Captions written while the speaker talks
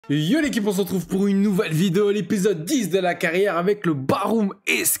Yo l'équipe, on se retrouve pour une nouvelle vidéo, l'épisode 10 de la carrière avec le Bærum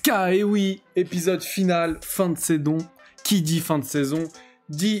SK. Et oui, épisode final, fin de saison. Qui dit fin de saison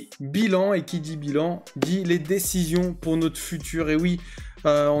dit bilan, et qui dit bilan dit les décisions pour notre futur. Et oui,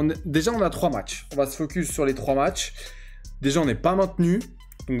 déjà on a 3 matchs. On va se focus sur les 3 matchs. Déjà on n'est pas maintenu.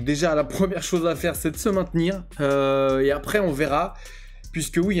 Donc déjà la première chose à faire c'est de se maintenir. Et après on verra.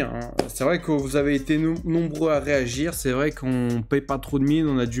 Puisque oui, c'est vrai que vous avez été nombreux à réagir. C'est vrai qu'on paye pas trop de mine,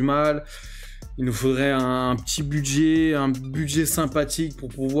 on a du mal. Il nous faudrait un petit budget, un budget sympathique pour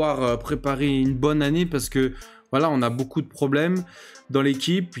pouvoir préparer une bonne année. Parce que voilà, on a beaucoup de problèmes dans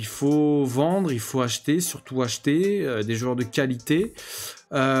l'équipe. Il faut vendre, il faut acheter, surtout acheter des joueurs de qualité.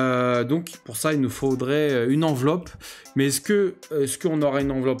 Donc pour ça, il nous faudrait une enveloppe. Mais est-ce qu'on aura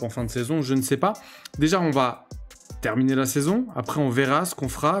une enveloppe en fin de saison? Je ne sais pas. Déjà, on va terminer la saison. Après, on verra ce qu'on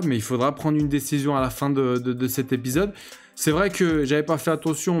fera, mais il faudra prendre une décision à la fin de cet épisode. C'est vrai que j'avais pas fait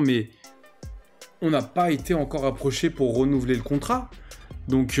attention, mais on n'a pas été encore approché pour renouveler le contrat.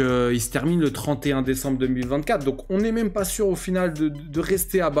 Donc, il se termine le 31 décembre 2024. Donc, on n'est même pas sûr au final de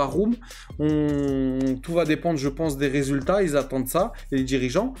rester à Bærum. Tout va dépendre, je pense, des résultats. Ils attendent ça, les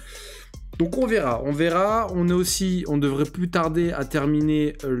dirigeants. Donc on verra. On devrait plus tarder à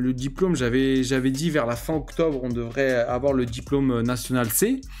terminer le diplôme. J'avais dit vers la fin octobre, on devrait avoir le diplôme national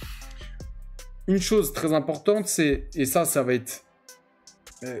C. Une chose très importante, et ça va être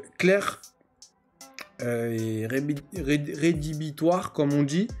clair et rédhibitoire, comme on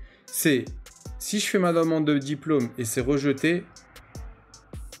dit, c'est si je fais ma demande de diplôme et c'est rejeté,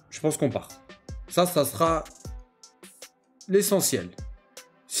 je pense qu'on part. Ça sera l'essentiel.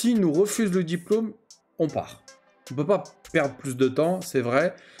 S'ils nous refusent le diplôme, on part. On ne peut pas perdre plus de temps, c'est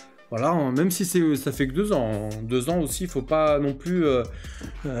vrai. Voilà, même si ça fait que 2 ans. 2 ans aussi, il ne faut pas non plus... on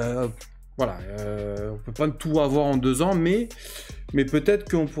ne peut pas tout avoir en 2 ans, mais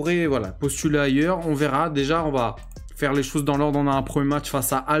peut-être qu'on pourrait postuler ailleurs. On verra. Déjà, on va faire les choses dans l'ordre. On a un premier match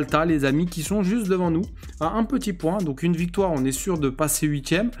face à Alta, les amis, qui sont juste devant nous. À un petit point, donc une victoire, on est sûr de passer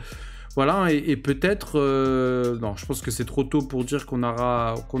 8e. Voilà, et peut-être... non, je pense que c'est trop tôt pour dire qu'on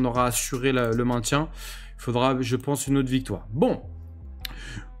aura assuré le maintien. Il faudra, je pense, une autre victoire. Bon,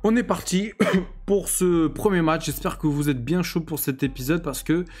 on est parti pour ce premier match. J'espère que vous êtes bien chaud pour cet épisode parce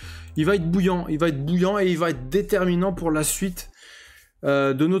que il va être bouillant. Il va être bouillant et il va être déterminant pour la suite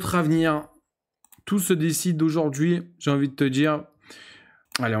de notre avenir. Tout se décide aujourd'hui, j'ai envie de te dire.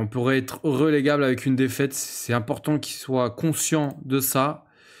 Allez, on pourrait être relégable avec une défaite. C'est important qu'il soit conscient de ça.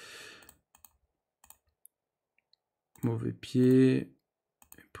 Mauvais pied.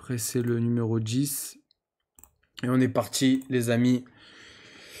 Presser le numéro 10. Et on est parti, les amis.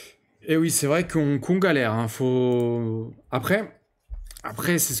 Et oui, c'est vrai qu'on galère. Après,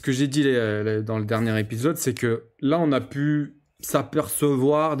 c'est ce que j'ai dit dans le dernier épisode. C'est que là, on a pu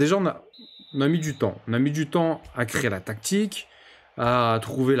s'apercevoir. Déjà, on a mis du temps. On a mis du temps à créer la tactique, à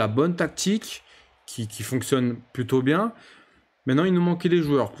trouver la bonne tactique qui fonctionne plutôt bien. Maintenant, il nous manquait des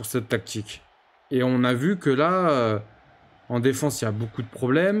joueurs pour cette tactique. Et on a vu que là, en défense, il y a beaucoup de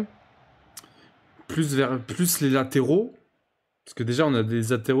problèmes. Plus les latéraux. Parce que déjà, on a des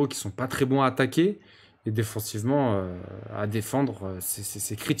latéraux qui ne sont pas très bons à attaquer. Et défensivement, à défendre,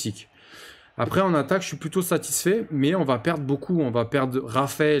 c'est critique. Après, en attaque, je suis plutôt satisfait. Mais on va perdre beaucoup. On va perdre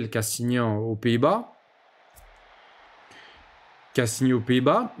Raphaël qui a signé aux Pays-Bas.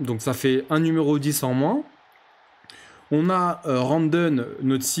 Donc, ça fait un numéro 10 en moins. On a Randon,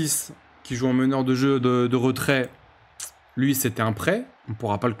 notre 6, qui joue en meneur de jeu de retrait. Lui, c'était un prêt. On ne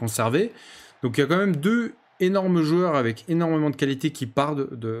pourra pas le conserver. Donc, il y a quand même 2 énormes joueurs avec énormément de qualité qui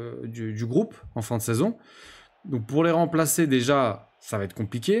partent du groupe en fin de saison. Donc, pour les remplacer, déjà, ça va être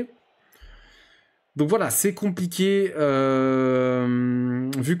compliqué. Donc, voilà, c'est compliqué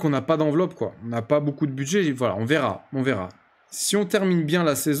vu qu'on n'a pas d'enveloppe, quoi. On n'a pas beaucoup de budget. Voilà, on verra. Si on termine bien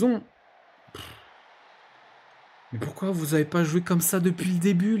la saison... Mais pourquoi vous n'avez pas joué comme ça depuis le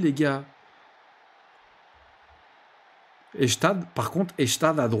début, les gars? Estad, par contre,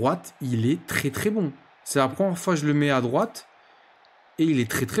 à droite, il est très très bon. C'est la première fois que je le mets à droite et il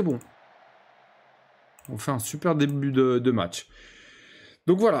est très très bon. On fait un super début de match.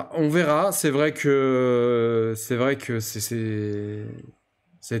 Donc voilà, on verra. C'est vrai que ça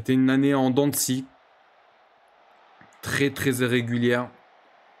a été une année en dents de scie. Très très irrégulière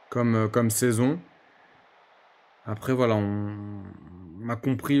comme saison. Après, voilà, on a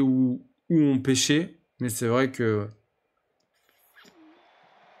compris où on pêchait, mais c'est vrai que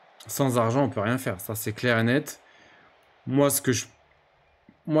sans argent, on peut rien faire. Ça, c'est clair et net. Moi, ce que je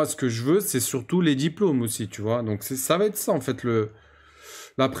veux, c'est surtout les diplômes aussi, tu vois. Donc, ça va être ça, en fait,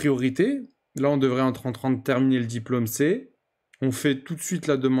 la priorité. Là, on devrait être en train de terminer le diplôme C. On fait tout de suite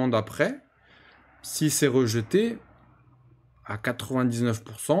la demande après. Si c'est rejeté, à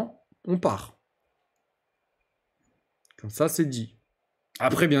 99%, on part. Comme ça, c'est dit.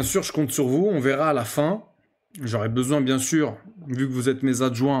 Après, bien sûr, je compte sur vous. On verra à la fin. J'aurai besoin, bien sûr, vu que vous êtes mes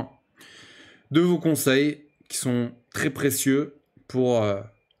adjoints, de vos conseils qui sont très précieux pour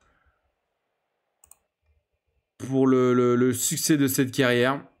le succès de cette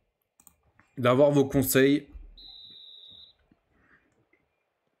carrière. D'avoir vos conseils.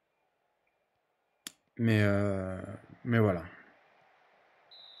 Mais voilà.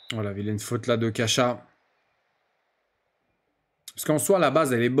 Voilà, il y a une faute là de Kacha. Parce qu'en soi, la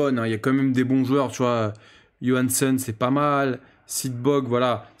base, elle est bonne. Hein. Il y a quand même des bons joueurs, tu vois. Johansson, c'est pas mal. Sidbog,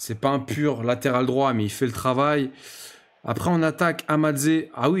 voilà. C'est pas un pur latéral droit, mais il fait le travail. Après, on attaque Amadze.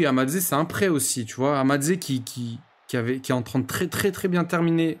 Ah oui, Amadze, c'est un prêt aussi, tu vois. Amadze qui est en train de très bien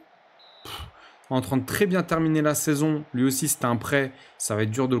terminer. En train de très bien terminer la saison. Lui aussi, c'était un prêt. Ça va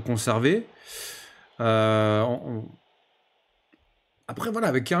être dur de le conserver. Après, voilà,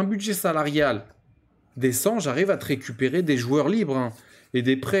 avec un budget salarial décent, j'arrive à te récupérer des joueurs libres hein, et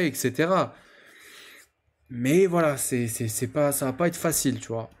des prêts, etc. Mais voilà, ça va pas être facile, tu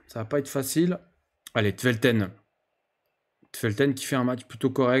vois. Ça va pas être facile. Allez, Tvelten qui fait un match plutôt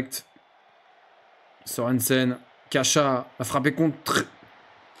correct. Sorensen, Kacha a frappé contre...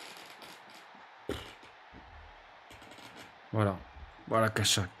 Voilà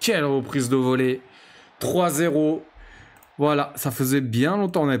Kacha. Quelle reprise de volée. 3-0. Voilà, ça faisait bien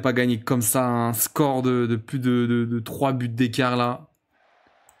longtemps qu'on n'avait pas gagné comme ça un score de plus de 3 buts d'écart là.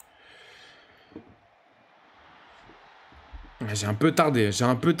 J'ai un peu tardé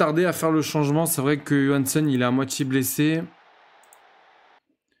à faire le changement. C'est vrai que Johansson, il est à moitié blessé.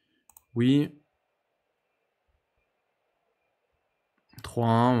 Oui.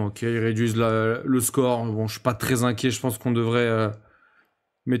 3-1, ok, ils réduisent le score. Bon, je suis pas très inquiet. Je pense qu'on devrait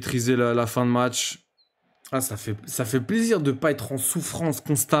maîtriser la fin de match. Ah, ça fait plaisir de ne pas être en souffrance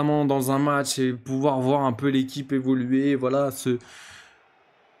constamment dans un match et pouvoir voir un peu l'équipe évoluer. Voilà,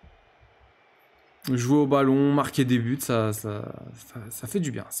 jouer au ballon, marquer des buts, ça fait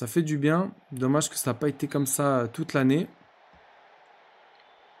du bien. Ça fait du bien. Dommage que ça n'a pas été comme ça toute l'année.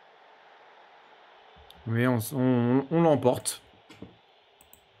 Mais on l'emporte.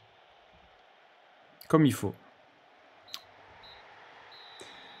 Comme il faut.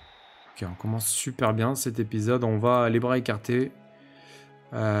 Ok, on commence super bien cet épisode. On va les bras écartés.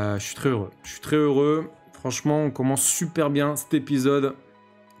 Je suis très heureux. Je suis très heureux. Franchement, on commence super bien cet épisode.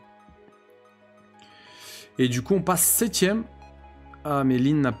 Et du coup, on passe 7ème. Ah, mais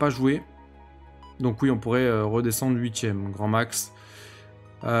Lynn n'a pas joué. Donc oui, on pourrait redescendre 8ème, grand max.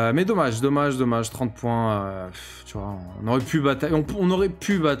 Mais dommage. 30 points. Tu vois, on aurait pu batailler. On aurait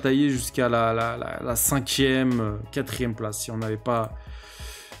pu batailler jusqu'à la 5ème, 4ème place si on n'avait pas...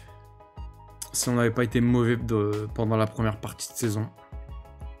 Si on n'avait pas été mauvais pendant la première partie de saison.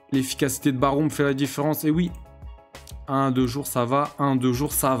 L'efficacité de Bærum fait la différence. Et oui, 1-2 jours ça va, 1-2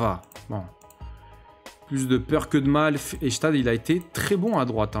 jours ça va. Bon. Plus de peur que de mal. Et Stade, il a été très bon à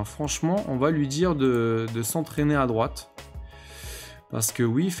droite. Hein. Franchement, on va lui dire de s'entraîner à droite. Parce que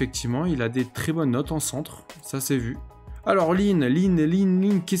oui, effectivement, il a des très bonnes notes en centre. Ça, c'est vu. Alors,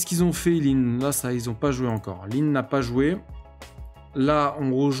 Lynn, qu'est-ce qu'ils ont fait, Lynn? Là, ça, ils n'ont pas joué encore. Lynn n'a pas joué. Là,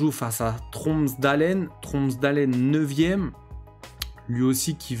 on rejoue face à Tromsdalen. Tromsdalen 9ème. Lui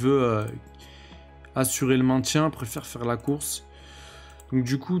aussi qui veut assurer le maintien, préfère faire la course. Donc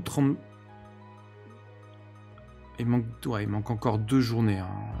du coup, il manque encore 2 journées. Hein.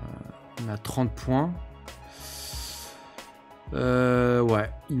 On a 30 points.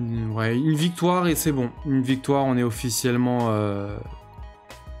 Une victoire et c'est bon. Une victoire, on est officiellement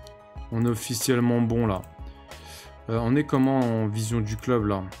bon là. On est comment en vision du club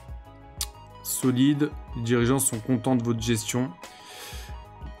là? Solide. Les dirigeants sont contents de votre gestion.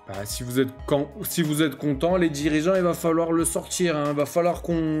 Bah, si vous êtes content, les dirigeants, il va falloir le sortir. Hein. Il va falloir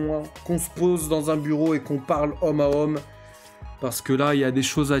qu'on se pose dans un bureau et qu'on parle homme à homme. Parce que là, il y a des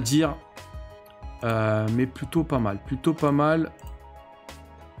choses à dire. Mais plutôt pas mal.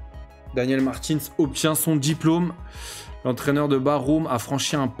 Daniel Martins obtient son diplôme. L'entraîneur de Bærum a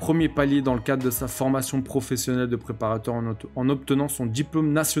franchi un premier palier dans le cadre de sa formation professionnelle de préparateur en obtenant son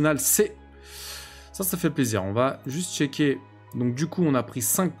diplôme national C. Ça fait plaisir. On va juste checker. Donc du coup, on a pris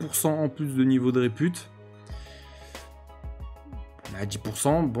 5% en plus de niveau de répute. On est à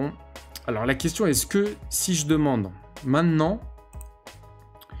 10%. Bon. Alors la question, est-ce que si je demande maintenant,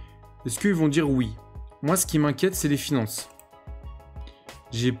 est-ce qu'ils vont dire oui? Moi, ce qui m'inquiète, c'est les finances.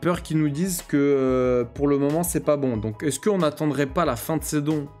 J'ai peur qu'ils nous disent que pour le moment, c'est pas bon. Donc, est-ce qu'on n'attendrait pas la fin de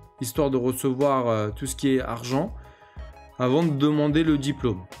saison, histoire de recevoir tout ce qui est argent, avant de demander le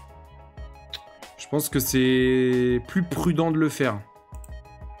diplôme. Je pense que c'est plus prudent de le faire.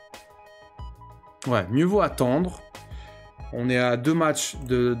 Ouais, mieux vaut attendre. On est à 2 matchs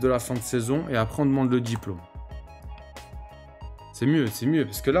de la fin de saison et après on demande le diplôme. C'est mieux,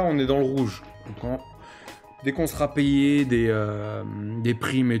 parce que là on est dans le rouge. Donc dès qu'on sera payé des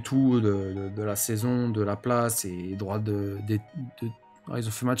primes et tout de la saison, de la place et droit Ah, ils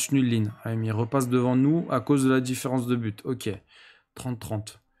ont fait match nul, Lynn. Ah, mais ils repassent devant nous à cause de la différence de but. Ok,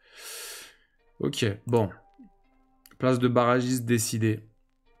 30-30. Ok, bon. Place de barragiste décidée.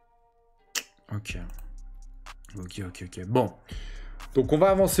 Ok. Bon. Donc on va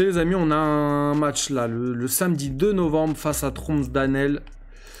avancer les amis. On a un match là le samedi 2 novembre face à Tromsdalen.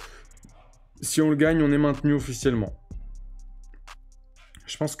 Si on le gagne, on est maintenu officiellement.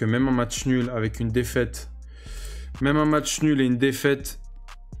 Je pense que même un match nul avec une défaite. Même un match nul et une défaite.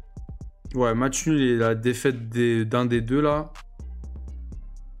 Ouais, match nul et la défaite d'un des deux là.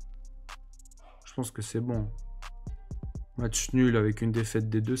 Je pense que c'est bon. Match nul avec une défaite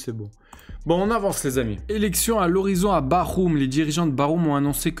des deux, c'est bon. Bon, on avance les amis. Élection à l'horizon à Bærum. Les dirigeants de Bærum ont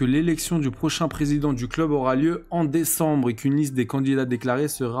annoncé que l'élection du prochain président du club aura lieu en décembre et qu'une liste des candidats déclarés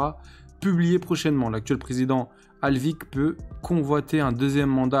sera publiée prochainement. L'actuel président Avec peut convoiter un deuxième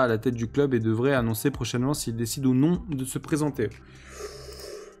mandat à la tête du club et devrait annoncer prochainement s'il décide ou non de se présenter.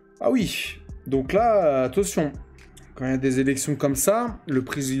 Ah oui, donc là, attention. Quand il y a des élections comme ça, le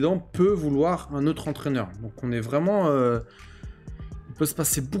président peut vouloir un autre entraîneur. Donc on est vraiment... il peut se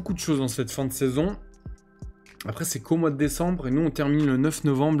passer beaucoup de choses dans cette fin de saison. Après, c'est qu'au mois de décembre. Et nous, on termine le 9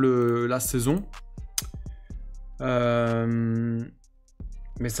 novembre la saison.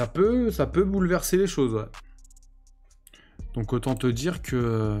 Mais ça peut bouleverser les choses. Ouais. Donc autant te dire que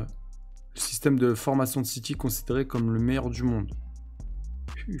le système de formation de City est considéré comme le meilleur du monde.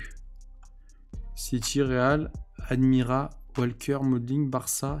 City, Real, Admira, Walker, Modeling,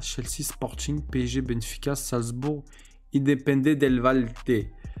 Barça, Chelsea, Sporting, PSG, Benfica, Salzbourg, Independe del Valle.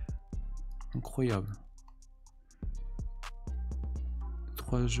 Incroyable.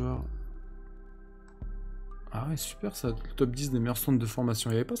 3 joueurs. Ah ouais, super ça, le top 10 des meilleurs centres de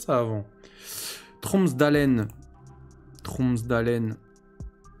formation. Il n'y avait pas ça avant. Tromsdalen.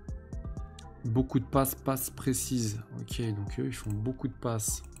 Beaucoup de passes précises. Ok, donc eux, ils font beaucoup de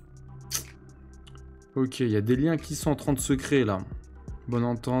passes. Ok, il y a des liens qui sont en train de se créer là. Bonne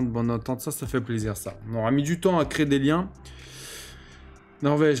entente, ça fait plaisir ça. On aura mis du temps à créer des liens.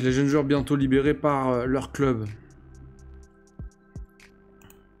 Norvège, les jeunes joueurs bientôt libérés par leur club.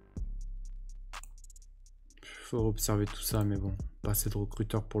 Faut observer tout ça, mais bon, pas assez de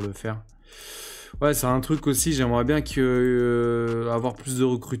recruteurs pour le faire. Ouais, c'est un truc aussi, j'aimerais bien avoir plus de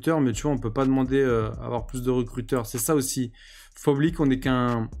recruteurs, mais tu vois, on peut pas demander avoir plus de recruteurs. C'est ça aussi. Faut oublier qu'on est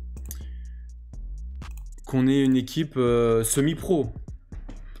qu'on est une équipe semi-pro.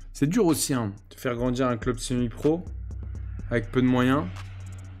 C'est dur aussi, hein, de faire grandir un club semi-pro avec peu de moyens.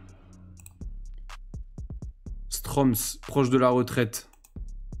 Stroms, proche de la retraite.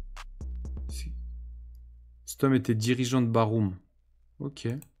 Cet homme était dirigeant de Bærum. Ok.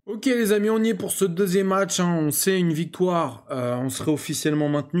 Ok les amis, on y est pour ce deuxième match. Hein. On sait une victoire, on serait officiellement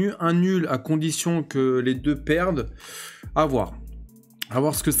maintenu. Un nul à condition que les deux perdent. À voir. À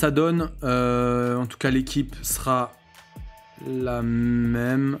voir ce que ça donne. En tout cas, l'équipe sera la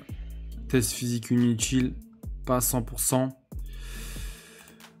même. Test physique inutile, pas à 100%.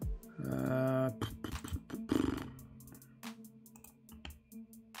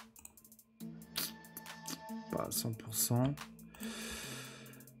 Pas à 100%.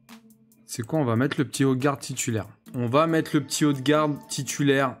 C'est quoi? On va mettre le petit haut de garde titulaire. On va mettre le petit haut de garde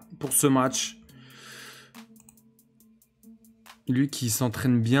titulaire pour ce match. Lui qui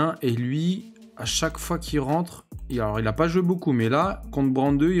s'entraîne bien. Et lui, à chaque fois qu'il rentre... Alors, il n'a pas joué beaucoup. Mais là, contre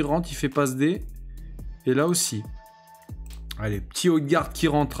Brandeux, il rentre, il fait passe D. Et là aussi. Allez, petit haut de garde qui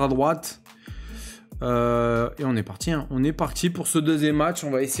rentre à droite. Et on est parti. Hein. On est parti pour ce deuxième match.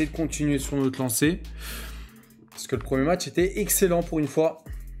 On va essayer de continuer sur notre lancée. Parce que le premier match était excellent pour une fois.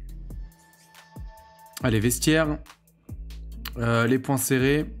 Allez, vestiaire. Les points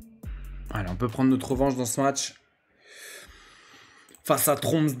serrés. Allez, on peut prendre notre revanche dans ce match. Face à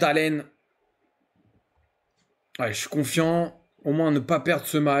Tromsdalen. Allez, je suis confiant. Au moins, ne pas perdre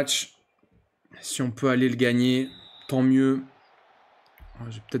ce match. Si on peut aller le gagner, tant mieux.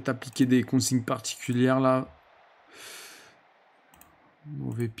 Je vais peut-être appliquer des consignes particulières là.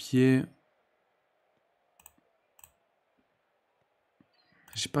 Mauvais pied.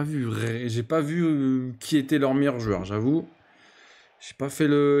 J'ai pas vu qui était leur meilleur joueur, j'avoue. J'ai pas fait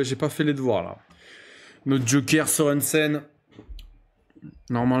les devoirs là. Notre joker Sorensen.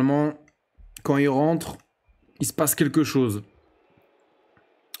 Normalement, quand il rentre, il se passe quelque chose.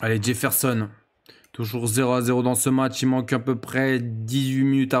 Allez, Jefferson. Toujours 0-0 dans ce match. Il manque à peu près 18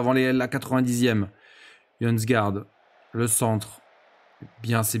 minutes avant la 90e. Jonsgaard, le centre.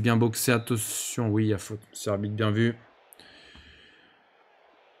 Bien, c'est bien boxé. Attention, oui, il y a faute. C'est arbitre bien vu.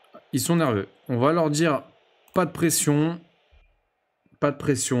 Ils sont nerveux. On va leur dire pas de pression. Pas de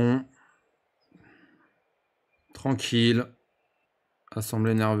pression. Tranquille.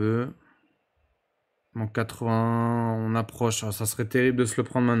 Assemblé nerveux. En 80, on approche. Ça serait terrible de se le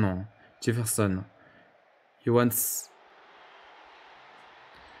prendre maintenant. Jefferson. Johans. Ce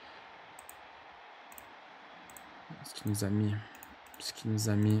qu'il nous a mis. Ce qu'il nous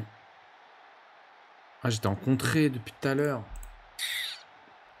a mis. Ah, j'étais en contrée depuis tout à l'heure.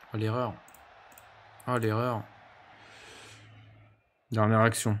 Oh, l'erreur. Oh, l'erreur. Dernière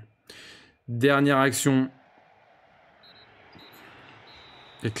action. Dernière action.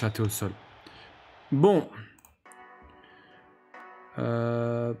 Éclaté au sol. Bon.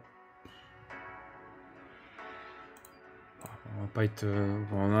 On va pas être...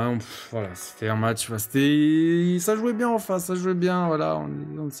 voilà, c'était un match. Ça jouait bien en face. Ça jouait bien. Voilà,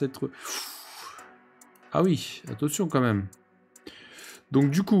 on sait être... Ah oui, attention quand même.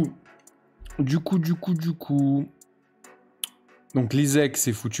 Donc du coup... Donc l'Isaac,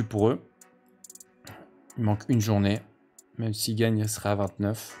 c'est foutu pour eux. Il manque une journée. Même s'il gagne, il sera à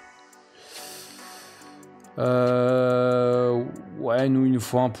 29. Ouais, nous, il nous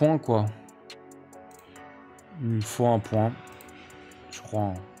faut un point, quoi. Il nous faut un point. Je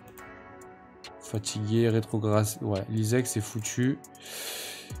crois. Fatigué, rétrograde. Ouais, l'Isaac, c'est foutu.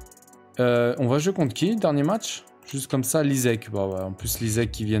 On va jouer contre qui, dernier match? Juste comme ça, l'Isaac. Bah ouais, en plus,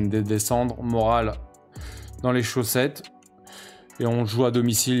 l'Isaac qui vient de descendre. Morale dans les chaussettes. Et on joue à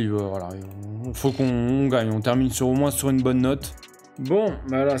domicile. Voilà, il faut qu'on gagne. On termine au moins sur une bonne note. Bon,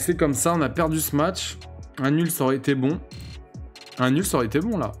 voilà, c'est comme ça. On a perdu ce match. Un nul, ça aurait été bon. Un nul, ça aurait été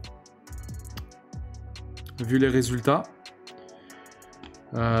bon, là. Vu les résultats.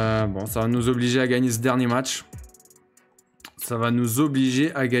 Bon, ça va nous obliger à gagner ce dernier match. Ça va nous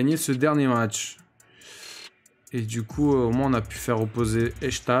obliger à gagner ce dernier match. Et du coup, au moins, on a pu faire opposer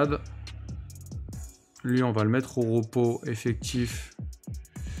Estad. Lui, on va le mettre au repos effectif.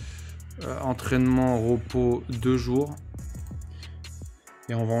 Entraînement, repos, 2 jours.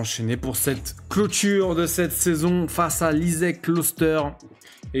 Et on va enchaîner pour cette clôture de cette saison face à l'Isaac Kloster.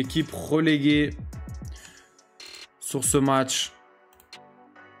 Équipe reléguée sur ce match.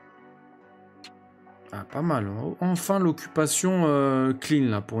 Ah, pas mal. Enfin, l'occupation clean,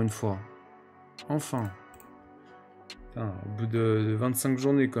 là, pour une fois. Enfin. Putain, au bout de 25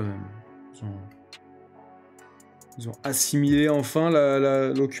 journées, quand même. Ils ont assimilé enfin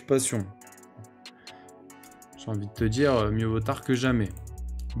l'occupation. J'ai envie de te dire, mieux vaut tard que jamais.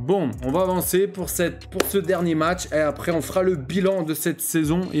 Bon, on va avancer pour ce dernier match. Et après, on fera le bilan de cette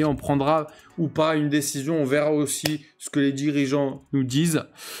saison. Et on prendra ou pas une décision. On verra aussi ce que les dirigeants nous disent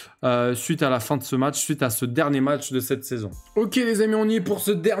suite à la fin de ce match, suite à ce dernier match de cette saison. Ok les amis, on y est pour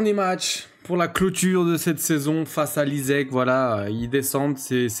ce dernier match. Pour la clôture de cette saison face à l'Isaac. Voilà, ils descendent,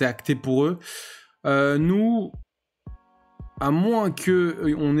 c'est acté pour eux. Nous... À moins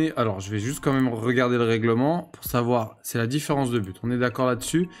que on ait... Alors, je vais juste quand même regarder le règlement pour savoir. C'est la différence de but. On est d'accord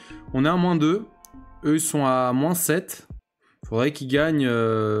là-dessus. On est à -2. Eux, ils sont à -7. Il faudrait qu'ils gagnent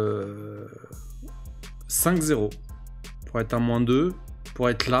 5-0 pour être à -2, pour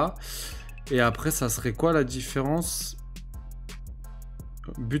être là. Et après, ça serait quoi la différence?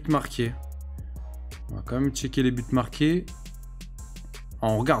 But marqué. On va quand même checker les buts marqués. Ah,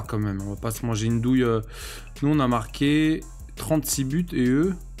 on regarde quand même. On va pas se manger une douille. Nous, on a marqué... 36 buts et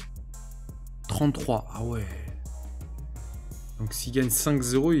eux 33. Ah ouais. Donc s'ils gagnent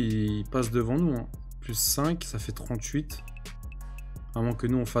 5-0, ils passent devant nous. Hein. Plus 5, ça fait 38. À moins que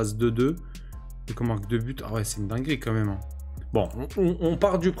nous on fasse 2-2. Et qu'on marque 2 buts. Ah ouais, c'est une dinguerie quand même. Hein. Bon, on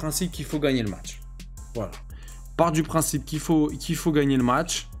part du principe qu'il faut gagner le match. Voilà. On part du principe qu'il faut gagner le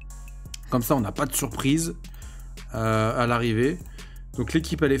match. Comme ça, on n'a pas de surprise à l'arrivée. Donc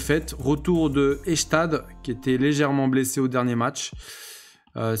l'équipe elle est faite. Retour de Estad qui était légèrement blessé au dernier match.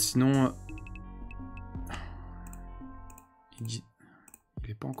 Sinon, il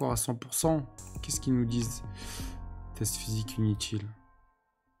n'est pas encore à 100%. Qu'est-ce qu'ils nous disent? Test physique inutile.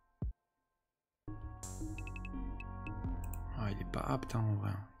 Ah, il n'est pas apte hein, en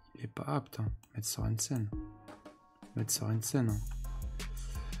vrai. Il n'est pas apte. Hein. Mettre Sorensen. Hein.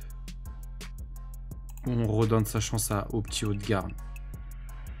 On redonne sa chance au petit haut de garde.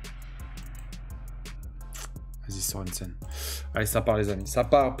 Vas-y Sorensen. Allez, ça part les amis. Ça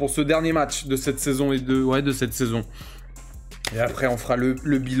part pour ce dernier match de cette saison et de cette saison. Et après on fera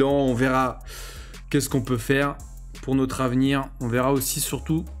le bilan, on verra qu'est-ce qu'on peut faire pour notre avenir. On verra aussi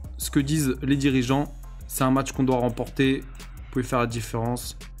surtout ce que disent les dirigeants. C'est un match qu'on doit remporter. Vous pouvez faire la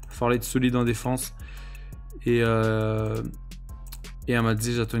différence. Il va falloir être solide en défense. Et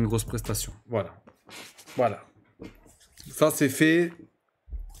Amadze, j'attends une grosse prestation. Voilà. Voilà. Ça, c'est fait.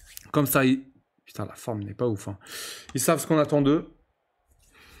 Comme ça, putain, la forme n'est pas ouf. Hein. Ils savent ce qu'on attend d'eux.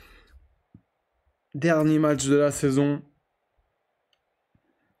 Dernier match de la saison.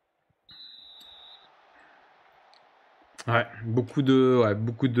 Ouais, beaucoup de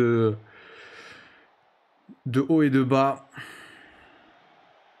haut et de bas.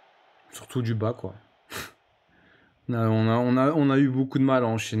 Surtout du bas, quoi. On a eu beaucoup de mal à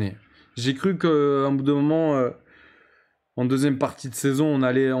enchaîner. J'ai cru qu'à un bout de moment, en deuxième partie de saison, on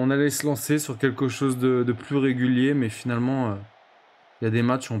allait se lancer sur quelque chose de plus régulier, mais finalement, il y a des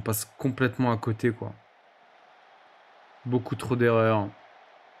matchs où on passe complètement à côté, quoi. Beaucoup trop d'erreurs.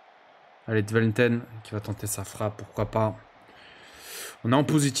 Allez, Dvelten qui va tenter sa frappe, pourquoi pas. On est en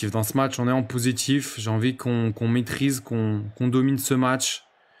positif. Dans ce match, on est en positif. J'ai envie qu'on maîtrise, qu'on domine ce match.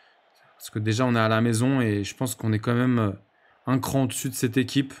 Parce que déjà, on est à la maison et je pense qu'on est quand même un cran au-dessus de cette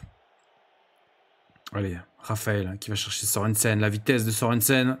équipe. Allez, Raphaël qui va chercher Sorensen. La vitesse de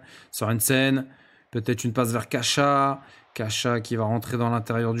Sorensen. Sorensen, peut-être une passe vers Kasha. Kasha qui va rentrer dans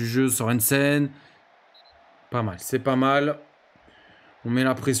l'intérieur du jeu. Sorensen. Pas mal, c'est pas mal. On met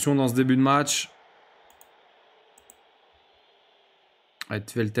la pression dans ce début de match.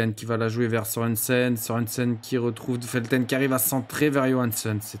 Dvelten qui va la jouer vers Sorensen. Sorensen qui retrouve Dvelten qui arrive à centrer vers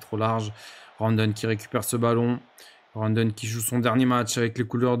Johansson. C'est trop large. Randon qui récupère ce ballon. Randon qui joue son dernier match avec les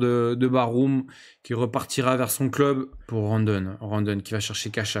couleurs de Bærum. Qui repartira vers son club pour Randon. Randon qui va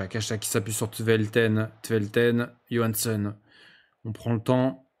chercher Kasha. Kasha qui s'appuie sur Dvelten. Dvelten, Johansson. On prend le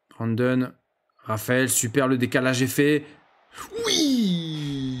temps. Randon. Raphaël, super, le décalage est fait.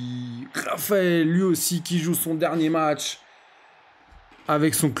 Oui! Raphaël, lui aussi, qui joue son dernier match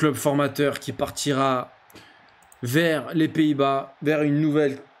avec son club formateur qui partira vers les Pays-Bas, vers une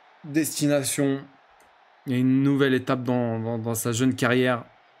nouvelle destination et une nouvelle étape dans sa jeune carrière.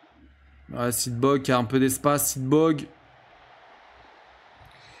 Sidbog qui a un peu d'espace. Sidbog.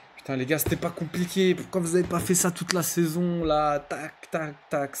 Putain, les gars, c'était pas compliqué. Pourquoi vous avez pas fait ça toute la saison, là? Tac, tac,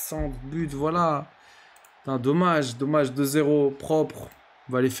 tac, centre, but, voilà. Putain, dommage, 2-0, propre.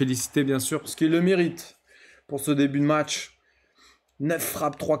 On va les féliciter, bien sûr, parce qu'ils le méritent pour ce début de match. 9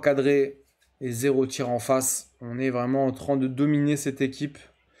 frappes, 3 cadrés et 0 tir en face. On est vraiment en train de dominer cette équipe.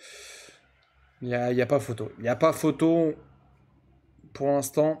 Il y a pas photo. Il n'y a pas photo pour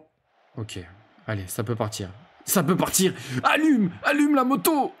l'instant. Ok, allez, ça peut partir. Ça peut partir. Allume la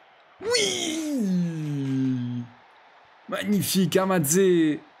moto. Oui! Magnifique,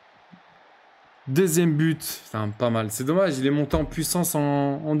 Amadze. Deuxième but. Enfin, pas mal. C'est dommage, il est monté en puissance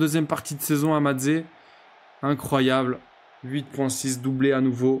en deuxième partie de saison, Amadze. Incroyable. 8.6 doublé à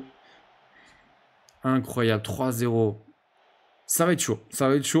nouveau. Incroyable. 3-0. Ça va être chaud. Ça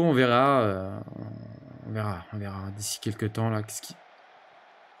va être chaud, on verra. On verra d'ici quelques temps, là. Qu'est-ce qui...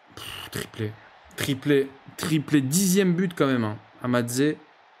 Triplé. 10e but quand même, hein. Amadze.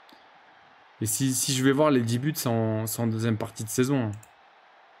 Et si je vais voir les 10 buts, c'est en deuxième partie de saison. Hein.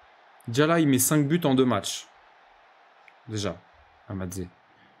 Déjà là, il met 5 buts en 2 matchs. Déjà, Amadze.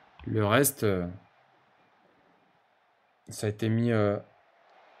 Le reste, ça a été mis...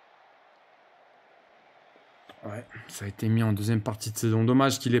 Ouais, ça a été mis en deuxième partie de saison.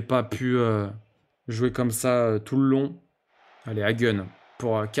 Dommage qu'il n'ait pas pu jouer comme ça tout le long. Allez, Hagen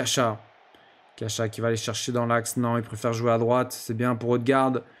pour Kasha. Kasha qui va aller chercher dans l'axe. Non, il préfère jouer à droite. C'est bien pour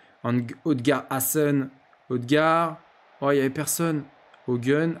Odegaard. Odegaard, Hassen. Odegaard. Oh, il n'y avait personne.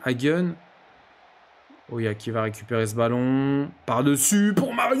 Hagen. Oh, il y a qui va récupérer ce ballon. Par-dessus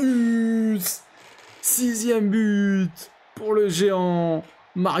pour Marius. 6e but pour le géant.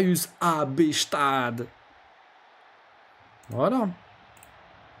 Marius Abestad. Voilà.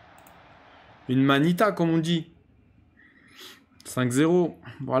 Une manita, comme on dit. 5-0.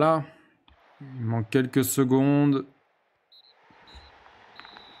 Voilà. Il manque quelques secondes.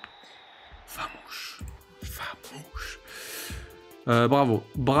 Famouche.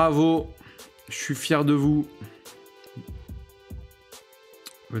 Bravo. Je suis fier de vous.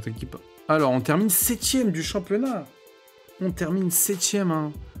 Votre équipe. Alors, on termine 7e du championnat. On termine 7e.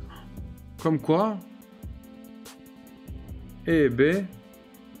 Hein. Comme quoi. Eh ben,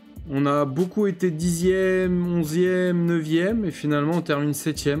 on a beaucoup été 10e, 11e, 9e, et finalement on termine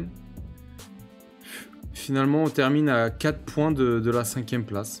 7e. Finalement on termine à 4 points de la 5e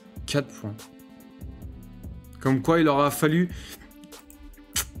place. 4 points. Comme quoi il aura fallu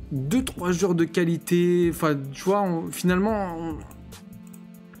 2-3 joueurs de qualité. Enfin, tu vois, finalement,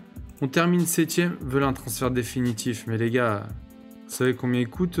 On termine 7ème, veulent un transfert définitif. Mais les gars, vous savez combien il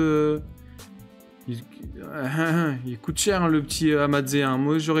coûte il coûte cher, hein, le petit Amadze. Hein.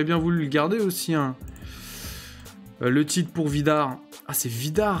 Moi, j'aurais bien voulu le garder aussi. Hein. Le titre pour Vidar. Ah, c'est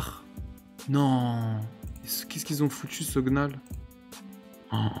Vidar. Non. Qu'est-ce qu'ils ont foutu, Sognal?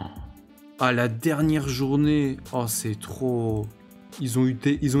 Oh. Ah, la dernière journée. Oh, c'est trop... Ils ont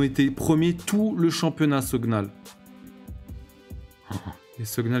été premiers tout le championnat, Sognal. Oh. Et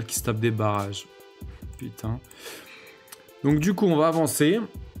Sognal qui se tape des barrages. Putain. Donc, du coup, on va avancer.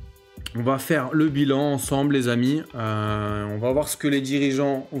 On va faire le bilan ensemble, les amis. On va voir ce que les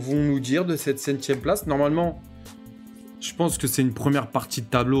dirigeants vont nous dire de cette 7ème place. Normalement, je pense que c'est une première partie de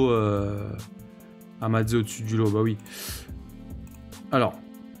tableau. Amadze au-dessus du lot, bah oui. Alors,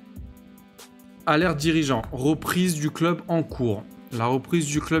 alerte dirigeant. Reprise du club en cours. La reprise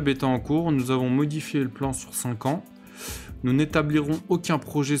du club étant en cours, nous avons modifié le plan sur 5 ans. Nous n'établirons aucun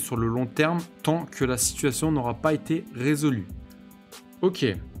projet sur le long terme tant que la situation n'aura pas été résolue. Ok.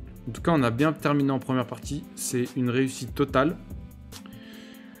 En tout cas, on a bien terminé en première partie. C'est une réussite totale.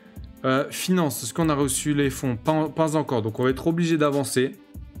 Finance, est-ce qu'on a reçu les fonds? Pas encore. Donc, on va être obligé d'avancer.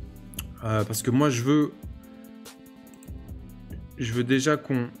 Parce que moi, je veux déjà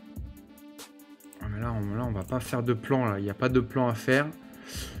qu'on... Ah, mais là, on va pas faire de plan. Là. Il n'y a pas de plan à faire.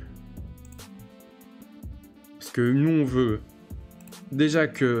 Parce que nous, on veut déjà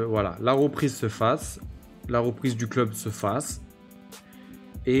que voilà, la reprise se fasse. La reprise du club se fasse.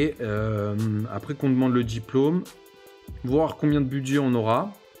 Et après qu'on demande le diplôme, voir combien de budget on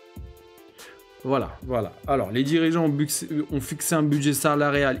aura. Voilà. Alors, les dirigeants ont fixé un budget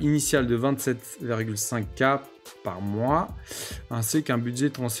salarial initial de 27,5K par mois, ainsi qu'un budget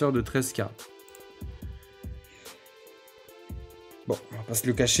transfert de 13K. Bon, on va pas se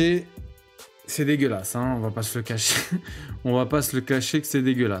le cacher, c'est dégueulasse, hein, on va pas se le cacher. On va pas se le cacher que c'est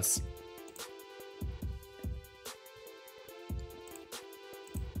dégueulasse.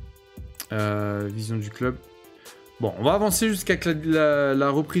 Vision du club. Bon, on va avancer jusqu'à que la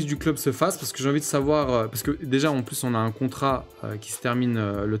reprise du club se fasse, parce que j'ai envie de savoir... parce que déjà, en plus, on a un contrat qui se termine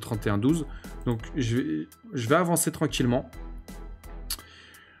le 31/12. Donc, je vais avancer tranquillement.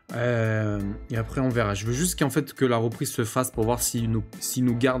 Et après, on verra. Je veux juste qu'en fait, que la reprise se fasse pour voir s'il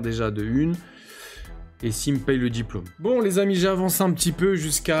nous garde déjà de une. Et s'il me paye le diplôme. Bon, les amis, j'ai avancé un petit peu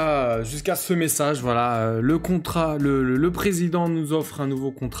jusqu'à ce message. Voilà, le contrat, le président nous offre un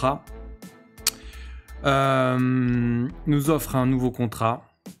nouveau contrat. Nous offre un nouveau contrat.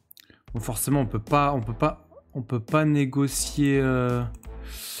 Bon, forcément, on peut pas négocier.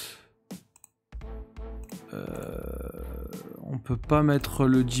 On peut pas mettre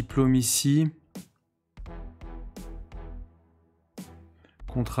le diplôme ici.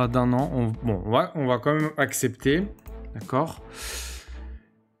 Contrat d'1 an. On va quand même accepter, d'accord.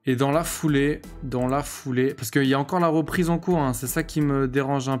 Et dans la foulée, parce qu'il y a encore la reprise en cours, hein, c'est ça qui me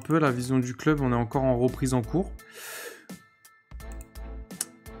dérange un peu, la vision du club, on est encore en reprise en cours.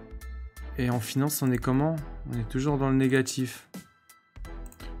 Et en finance, on est comment? On est toujours dans le négatif.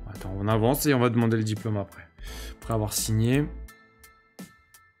 Attends, on avance et on va demander le diplôme après. Après avoir signé.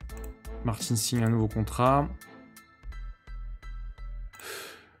 Martin signe un nouveau contrat.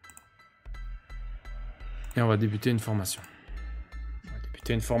 Et on va débuter une formation.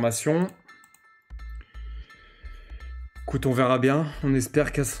 Écoute, on verra bien. On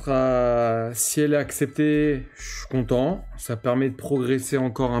espère qu'elle sera... Si elle est acceptée, je suis content. Ça permet de progresser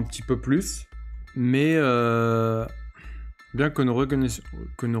encore un petit peu plus. Mais bien que nous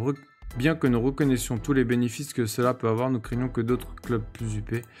reconnaissions tous les bénéfices que cela peut avoir, nous craignons que d'autres clubs plus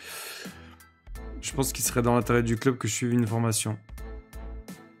huppés. Je pense qu'il serait dans l'intérêt du club que je suive une formation.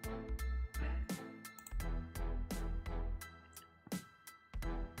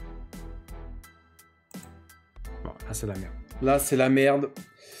 Là, c'est la merde. Là, c'est la merde.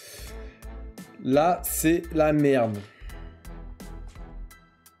 Là, c'est la merde.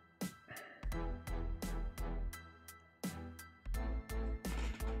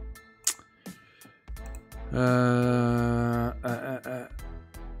 Le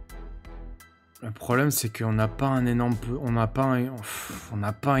problème, c'est qu'on n'a pas un énorme... On n'a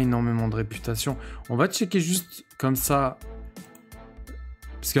pas énormément de réputation. On va checker juste comme ça...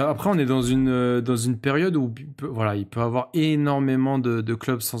 Parce qu'après, on est dans une période où il peut y avoir énormément de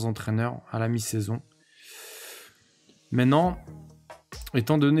clubs sans entraîneur à la mi-saison. Maintenant,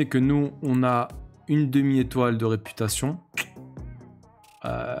 étant donné que nous, on a une demi-étoile de réputation,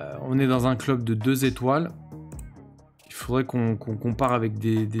 on est dans un club de 2 étoiles, il faudrait qu'on compare avec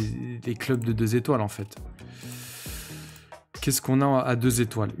des clubs de 2 étoiles, en fait. Qu'est-ce qu'on a à 2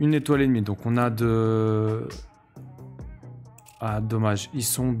 étoiles? 1,5 étoile. Donc, on a de... Ah, dommage. Ils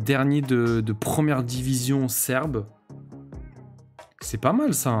sont derniers de première division serbe. C'est pas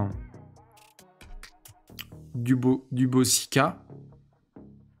mal, ça. Hein. Dubosika.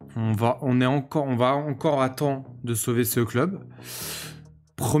 On va encore attendre de sauver ce club.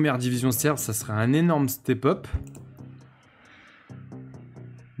 Première division serbe, ça serait un énorme step-up.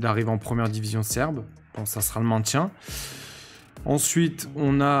 D'arriver en première division serbe. Bon, ça sera le maintien. Ensuite,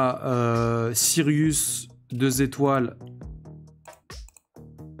 on a Sirius, 2 étoiles.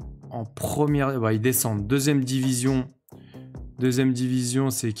 En première... Bah, ils descendent. Deuxième division. Deuxième division,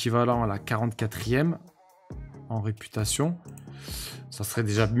 c'est équivalent à la 44e en réputation. Ça serait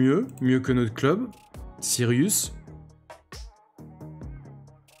déjà mieux que notre club. Sirius.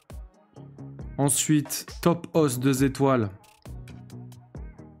 Ensuite, Top Os, 2 étoiles.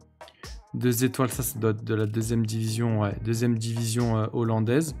 2 étoiles, ça doit être de la deuxième division, ouais. Deuxième division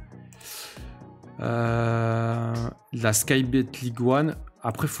hollandaise. La Skybet League One.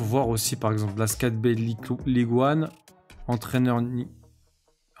 Après, il faut voir aussi, par exemple, la Skybet League One. Entraîneur...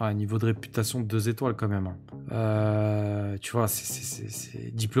 niveau de réputation, 2 étoiles quand même. Hein. Tu vois,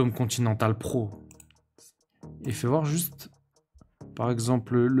 c'est diplôme continental pro. Et fais voir juste, par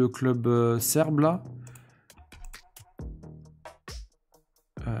exemple, le club serbe, là.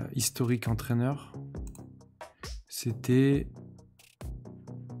 Historique entraîneur. C'était...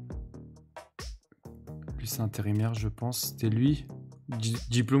 Lui, c'est intérimaire, je pense. C'était lui.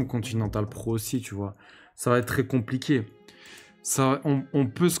 Diplôme continental pro aussi, tu vois. Ça va être très compliqué. Ça, on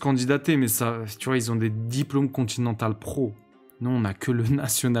peut se candidater, mais ça, tu vois, ils ont des diplômes continental pro. Nous, on n'a que le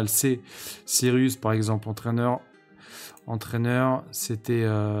national C. Sirius, par exemple, entraîneur, c'était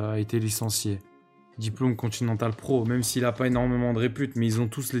a été licencié. Diplôme continental pro, même s'il n'a pas énormément de répute, mais ils ont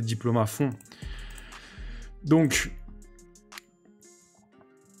tous les diplômes à fond. Donc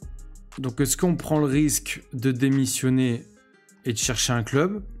est-ce qu'on prend le risque de démissionner et de chercher un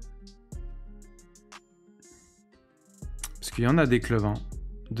club? Parce qu'il y en a des clubs, hein.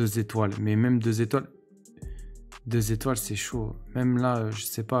 2 étoiles, mais même 2 étoiles. 2 étoiles, c'est chaud. Même là, je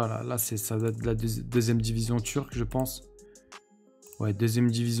sais pas, là ça doit être la deuxième division turque, je pense. Ouais, deuxième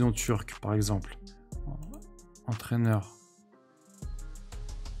division turque, par exemple. Entraîneur.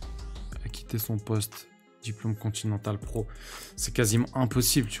 A quitté son poste. Diplôme continental pro. C'est quasiment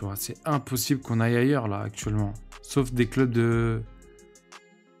impossible, tu vois. C'est impossible qu'on aille ailleurs, là, actuellement. Sauf des clubs de...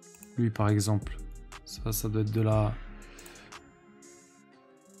 Lui, par exemple. Ça doit être de la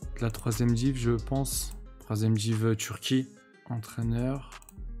 3e div, je pense. 3e div Turquie. Entraîneur.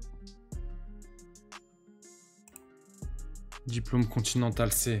 Diplôme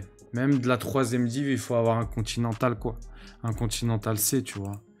continental C. Même de la 3e div, il faut avoir un continental, quoi. Un continental C, tu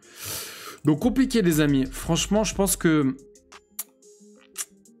vois. Donc, compliqué, les amis. Franchement, je pense que...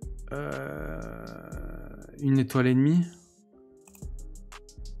 1 étoile et demie.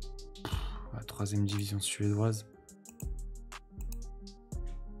 La 3e division suédoise.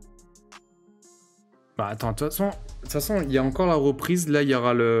 Bah, attends, de toute façon, il y a encore la reprise. Là, il y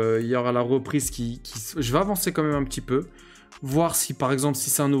aura la reprise qui... Je vais avancer quand même un petit peu. Voir si, par exemple,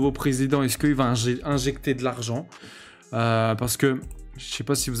 si c'est un nouveau président, est-ce qu'il va injecter de l'argent. Parce que... Je sais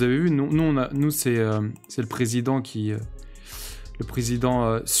pas si vous avez vu, nous c'est le président qui... le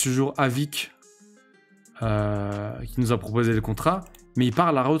président séjour avec qui nous a proposé le contrat. Mais il part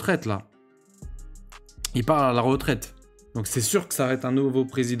à la retraite, là. Il part à la retraite. Donc c'est sûr que ça va être un nouveau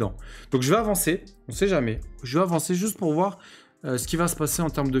président. Donc je vais avancer, on sait jamais. Je vais avancer juste pour voir ce qui va se passer en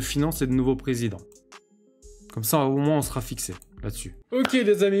termes de finances et de nouveaux présidents. Comme ça, au moins, on sera fixé là-dessus. Ok,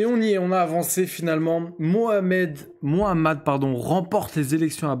 les amis, on y est. On a avancé finalement. Mohamed, remporte les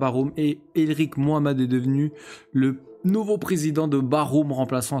élections à Bærum et Elrik Mohamed est devenu le nouveau président de Bærum,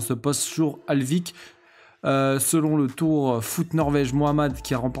 remplaçant à ce poste sur Avec. Selon le tour foot Norvège, Mohamed,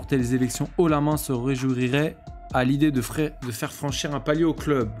 qui a remporté les élections haut la main, se réjouirait à l'idée de faire franchir un palier au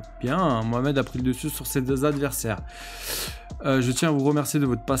club. Bien, Mohamed a pris le dessus sur ses 2 adversaires. Je tiens à vous remercier de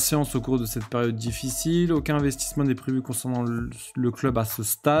votre patience au cours de cette période difficile. Aucun investissement n'est prévu concernant le club à ce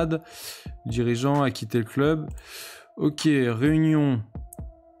stade. Le dirigeant a quitté le club. Ok, réunion.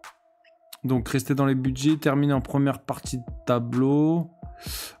 Donc, rester dans les budgets, terminer en première partie de tableau.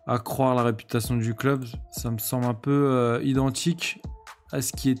 Accroître la réputation du club. Ça me semble un peu identique à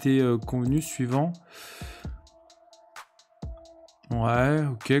ce qui était convenu. Suivant. Ouais,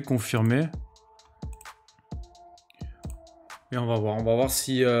 ok, confirmé. Et on va voir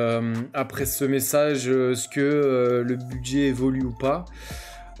si après ce message, est-ce que le budget évolue ou pas.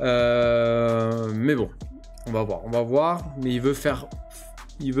 Mais bon, on va voir. Mais il veut faire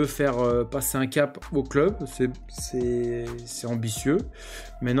passer un cap au club. C'est ambitieux.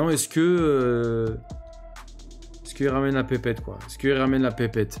 Maintenant, est-ce que qu'il ramène la pépette, quoi? Est-ce qu'il ramène la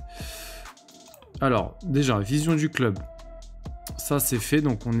pépette? Alors, déjà, vision du club. Ça, c'est fait,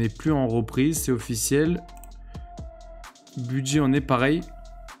 donc on n'est plus en reprise, c'est officiel. Budget, on est pareil.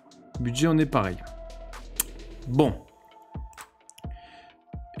 Budget, on est pareil. Bon.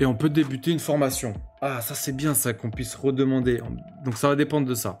 Et on peut débuter une formation. Ah, ça, c'est bien, ça, qu'on puisse redemander. Donc, ça va dépendre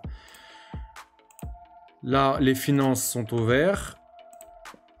de ça. Là, les finances sont au vert.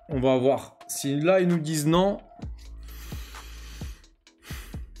 On va voir. Si là, ils nous disent non,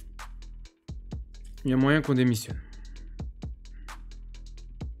 il y a moyen qu'on démissionne.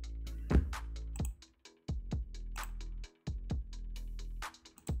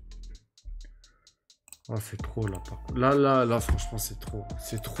 Oh, c'est trop, là. Là, franchement, c'est trop.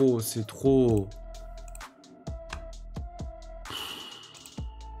 C'est trop.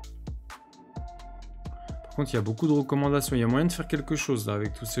 Par contre, il y a beaucoup de recommandations. Il y a moyen de faire quelque chose là,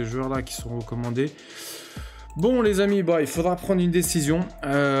 avec tous ces joueurs-là qui sont recommandés. Bon, les amis, bah, il faudra prendre une décision.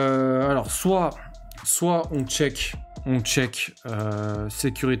 Alors, soit on check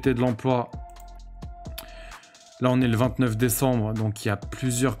sécurité de l'emploi. Là, on est le 29 décembre, donc il y a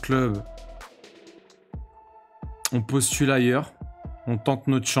plusieurs clubs. On postule ailleurs. On tente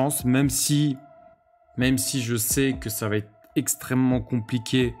notre chance, même si je sais que ça va être extrêmement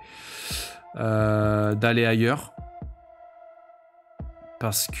compliqué d'aller ailleurs.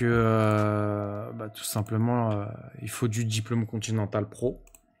 Parce que tout simplement, il faut du diplôme continental pro.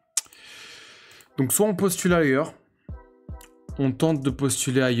 Donc soit on postule ailleurs, on tente de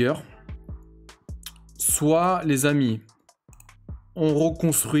postuler ailleurs, soit les amis, on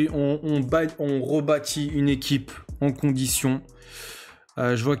reconstruit, on rebâtit une équipe en condition.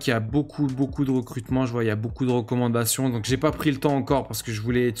 Je vois qu'il y a beaucoup de recrutement, je vois qu'il y a beaucoup de recommandations, donc j'ai pas pris le temps encore parce que je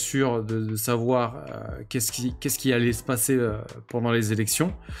voulais être sûr de savoir qu'est-ce qui allait se passer pendant les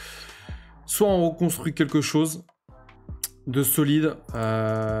élections. Soit on reconstruit quelque chose de solide,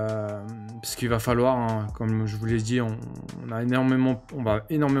 parce qu'il va falloir, hein, comme je vous l'ai dit, on va énormément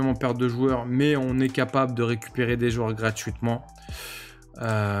perdre de joueurs, mais on est capable de récupérer des joueurs gratuitement.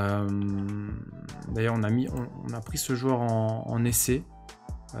 D'ailleurs, on a pris ce joueur en essai,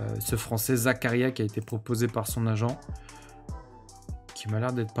 ce français Zakaria qui a été proposé par son agent, qui m'a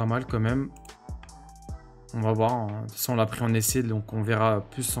l'air d'être pas mal quand même. On va voir, hein. De toute façon on l'a pris en essai, donc on verra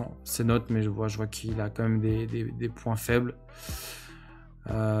plus ses notes, mais je vois qu'il a quand même des points faibles.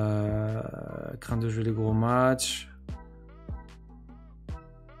 Crainte de jouer les gros matchs.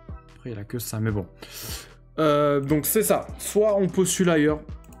 Après il a que ça, mais bon. Donc c'est ça, soit on postule ailleurs,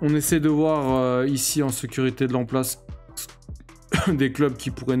 on essaie de voir ici en sécurité de l'emploi des clubs qui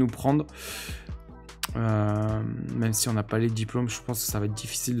pourraient nous prendre. Même si on n'a pas les diplômes, je pense que ça va être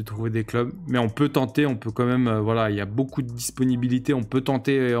difficile de trouver des clubs, mais on peut tenter, on peut quand même, voilà, il y a beaucoup de disponibilité, on peut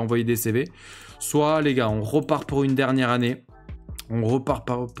tenter et envoyer des CV. Soit les gars, on repart pour une dernière année,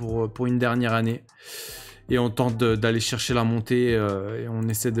 pour une dernière année et on tente d'aller chercher la montée et on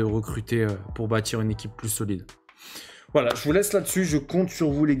essaie de recruter pour bâtir une équipe plus solide. Voilà, je vous laisse là-dessus, je compte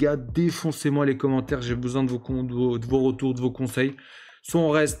sur vous les gars, défoncez-moi les commentaires, j'ai besoin de vos retours, de vos conseils. Soit on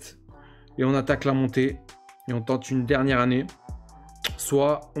reste et on attaque la montée et on tente une dernière année,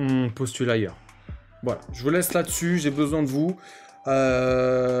 soit on postule ailleurs. Voilà, je vous laisse là-dessus, j'ai besoin de vous.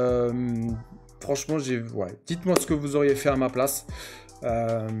 Franchement, dites-moi ce que vous auriez fait à ma place.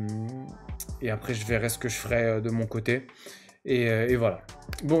 Et après, je verrai ce que je ferai de mon côté. Et voilà.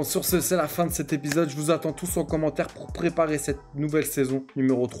 Bon, sur ce, c'est la fin de cet épisode. Je vous attends tous en commentaire pour préparer cette nouvelle saison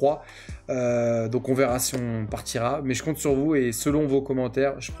numéro 3. Donc on verra si on partira. Mais je compte sur vous et selon vos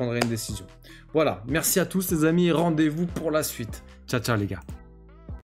commentaires, je prendrai une décision. Voilà. Merci à tous les amis et rendez-vous pour la suite. Ciao, ciao les gars.